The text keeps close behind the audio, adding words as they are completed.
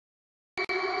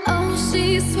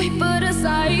she's sweet but a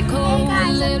psycho, Hey guys,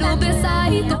 a little bit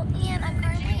psycho. And I'm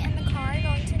currently in the car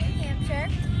going to New Hampshire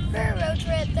for a road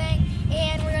trip thing,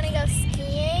 and we're gonna go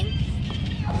skiing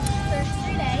for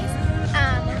 3 days.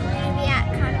 We're gonna be at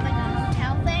kind of like a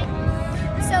hotel thing.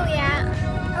 So yeah.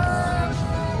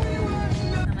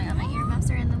 Oh my god, my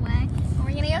earmuffs are in the way. And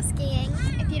we're gonna go skiing.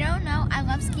 If you don't know, I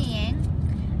love skiing.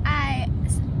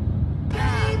 It's 2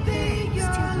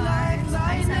 cars.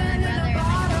 I saw my brother and my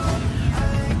brother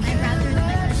and my cousin.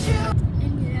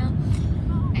 And you know,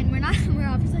 and we're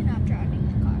obviously not driving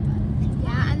the car, but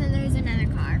yeah, and then there's another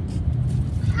car.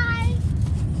 Hi.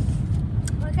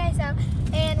 Okay, so,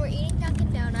 and we're eating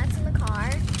Dunkin' Donuts in the car.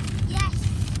 Yes.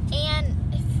 And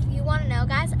if you want to know,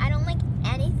 guys, I don't like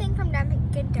anything from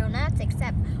Dunkin' Donuts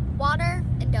except water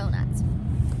and donuts.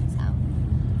 So,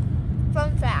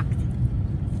 fun fact.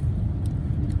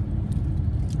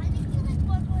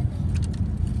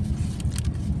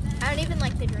 I don't even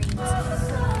like the drinks. They're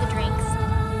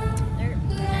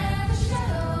bad.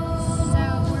 So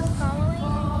we're following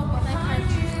my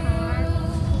cousin's car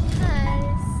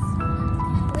because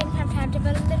we didn't have time to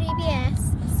go to the DBS.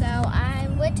 So I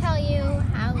would tell you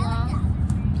how long.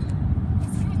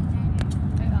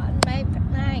 Oh my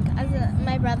god,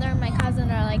 my brother and my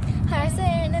cousin are like,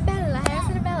 Harrison and Bella,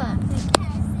 Harrison and Bella.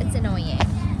 Like, it's annoying.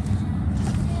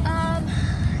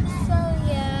 So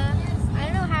yeah, I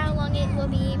don't know how long it will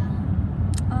be.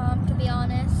 To be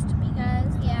honest,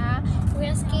 because yeah, we're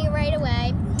gonna ski right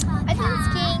away. I've been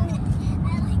skiing.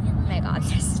 Oh my god,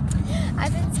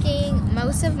 I've been skiing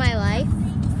most of my life,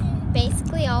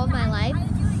 basically all of my life.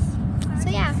 So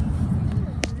yeah,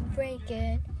 break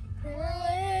it.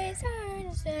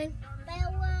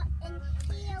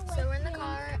 So we're in the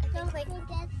car. I think like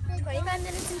 25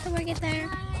 minutes until we get there.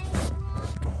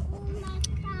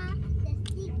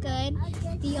 Good.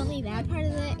 The only bad part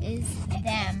of it is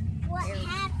them.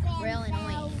 They're real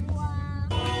annoying.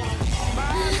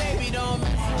 My baby don't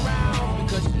mess around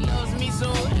because she loves me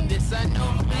so, and this I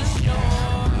know for sure.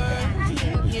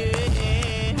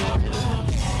 Yeah.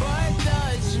 But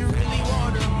does she really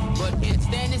want her? But can't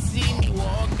stand to see me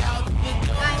walk out the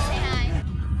door. Guys, say hi.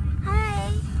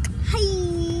 Hi. Hi.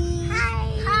 Hi.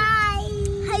 Hi.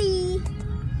 Hi.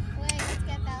 Wait, let's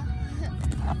get Belle.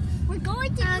 We're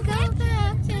going to go back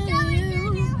to you.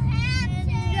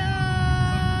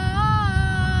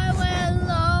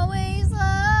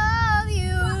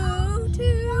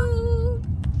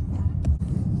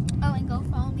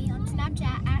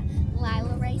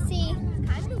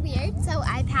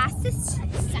 I passed this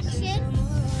section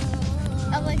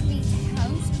of like these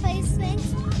house place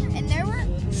things, and they were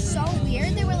so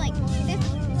weird. There were like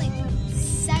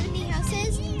 70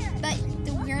 houses, but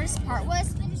the weirdest part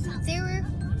was they were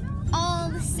all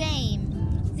the same,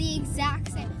 the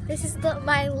exact same. This is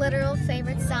my literal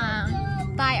favorite song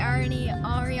by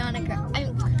Ariana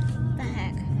Grande. What the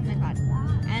heck? Oh my god.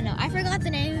 I don't know. I forgot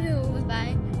the name of it. It was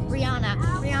by Rihanna.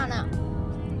 Rihanna.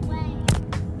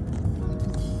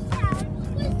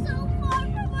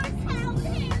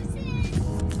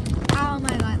 Oh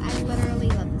my god, I literally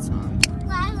love this song.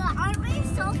 Lila, aren't we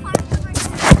so far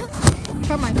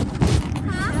from our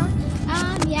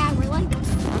Huh? Yeah, we're like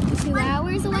 2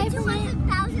 hours away from it.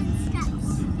 200,000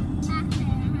 steps back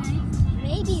there, right?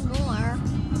 Maybe more.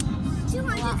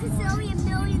 200 because there's only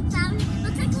 1,000,000.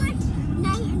 Looks like we're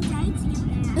night and day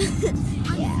together.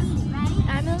 Yeah. Feet, right?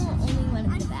 I'm the only one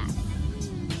in the back.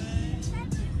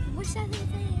 Wish I could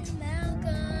say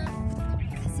Malcolm,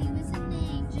 because he was an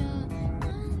angel.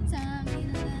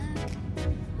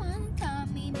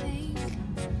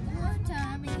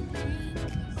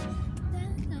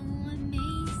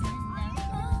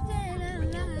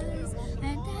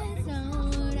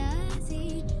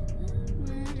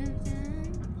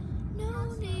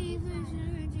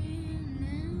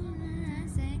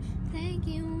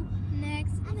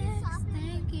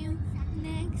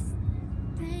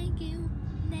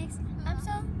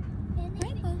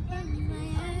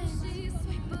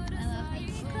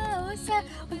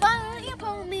 Why don't you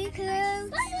pull me close?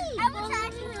 Bunny! I will try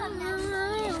to come down.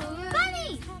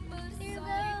 Bunny!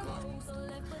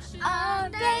 Oh,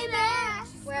 baby!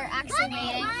 We're actually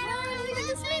meeting.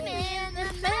 We're swimming in the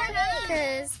back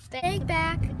because they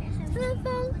back to the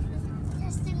phone.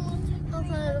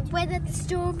 The way that the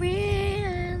story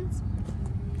ends.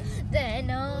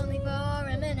 Then only for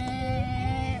a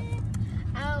minute.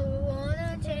 I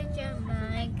wanna change your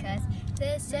mind because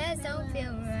this just don't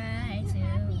feel right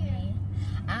to me.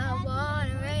 I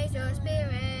wanna raise your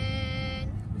spirit.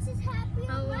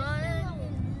 I wanna.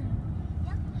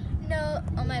 No,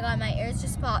 oh my god, my ears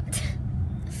just popped.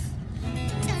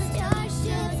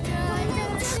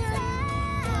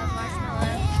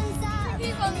 Marshmallow.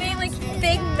 People made like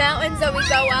big mountains that we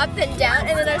go up and down,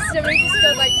 and then our stomach just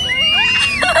goes like,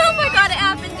 oh my god, it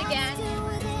happened again.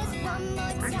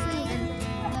 Actually,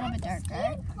 a little bit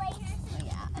darker. But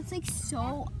yeah, it's like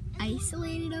so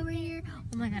isolated over here.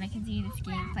 Oh my god, I can see the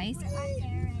skiing place.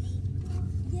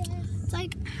 It's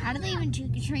like, how do they even trick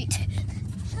or treat?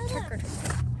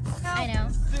 I know.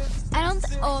 I don't.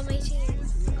 Oh my jeez.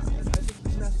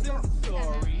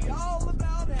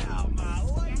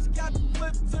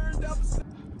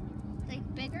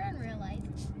 Like bigger in real life.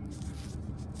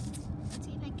 Let's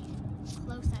see if I can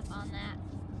close up on that.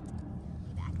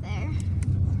 Back there.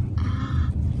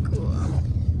 Ah, cool.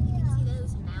 See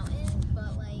those mountains,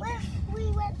 but like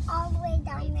We went all the way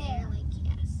down right there. there, like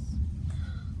yes.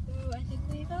 Ooh, I think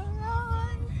we got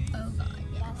wrong. Oh god,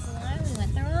 yes. We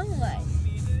went the wrong way.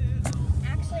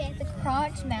 Actually, it's a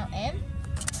crotch mountain,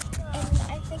 and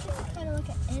I think it's kind of like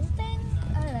an end thing.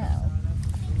 I don't know.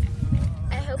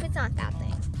 I hope it's not that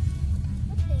thing.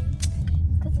 What thing?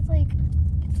 Because it's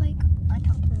like on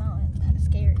top of the mountain. It's kind of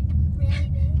scary. Really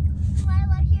big. Well, I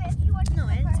love here if you want to. No,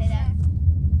 I didn't say that.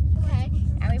 Okay,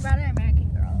 and we brought our American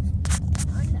Girls.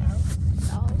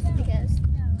 Dolls because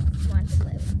we wanted to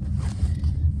live.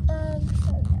 So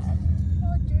yeah.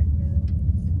 Oh, dirt road.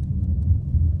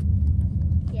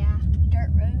 Yeah,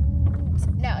 dirt roads.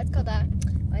 No, it's called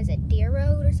what is it, deer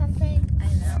road or something? I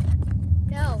don't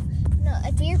know. No,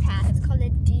 a deer path. It's called a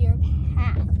deer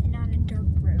path and not a dirt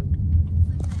road.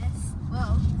 Look at this.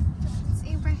 Whoa.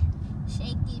 Super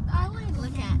shaky, but I want to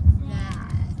look at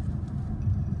that.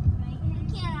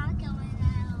 You cannot go in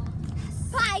that.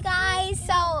 Hi guys,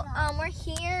 so we're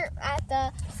here at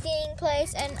the skiing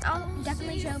place, and I'll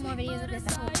definitely show more videos of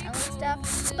this whole island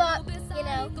stuff, but you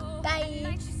know,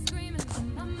 bye.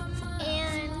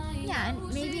 And yeah,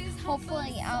 and maybe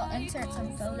hopefully I'll insert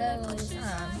some photos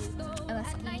of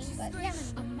us skiing, but yeah.